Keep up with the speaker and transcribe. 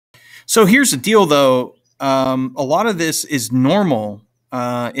So here's the deal, though. A lot of this is normal.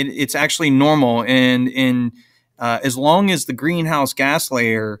 It's actually normal, and as long as the greenhouse gas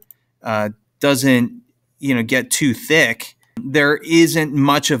layer doesn't, get too thick, there isn't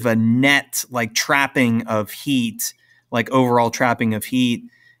much of a net like trapping of heat, like overall trapping of heat.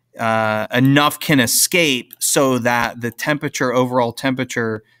 Enough can escape so that the overall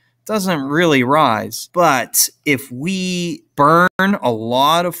temperature, doesn't really rise. But if we burn a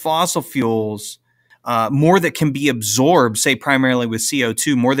lot of fossil fuels, more that can be absorbed, say primarily with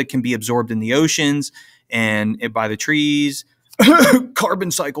CO2, more that can be absorbed in the oceans and by the trees, carbon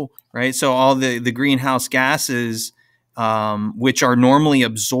cycle, right? So all the greenhouse gases, which are normally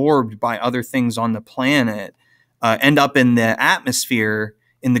absorbed by other things on the planet, end up in the atmosphere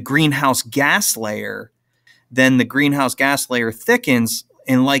in the greenhouse gas layer. Then the greenhouse gas layer thickens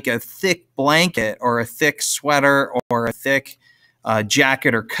in like a thick blanket or a thick sweater or a thick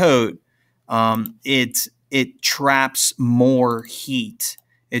jacket or coat. It traps more heat.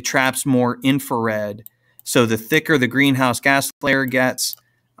 It traps more infrared. So the thicker the greenhouse gas layer gets,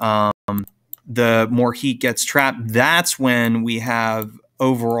 the more heat gets trapped. That's when we have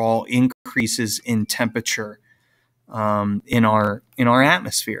overall increases in temperature in our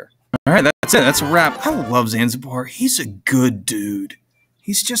atmosphere. All right, that's it. That's a wrap. I love Zanzibar. He's a good dude.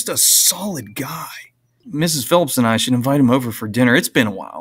 He's just a solid guy. Mrs. Phillips and I should invite him over for dinner. It's been a while.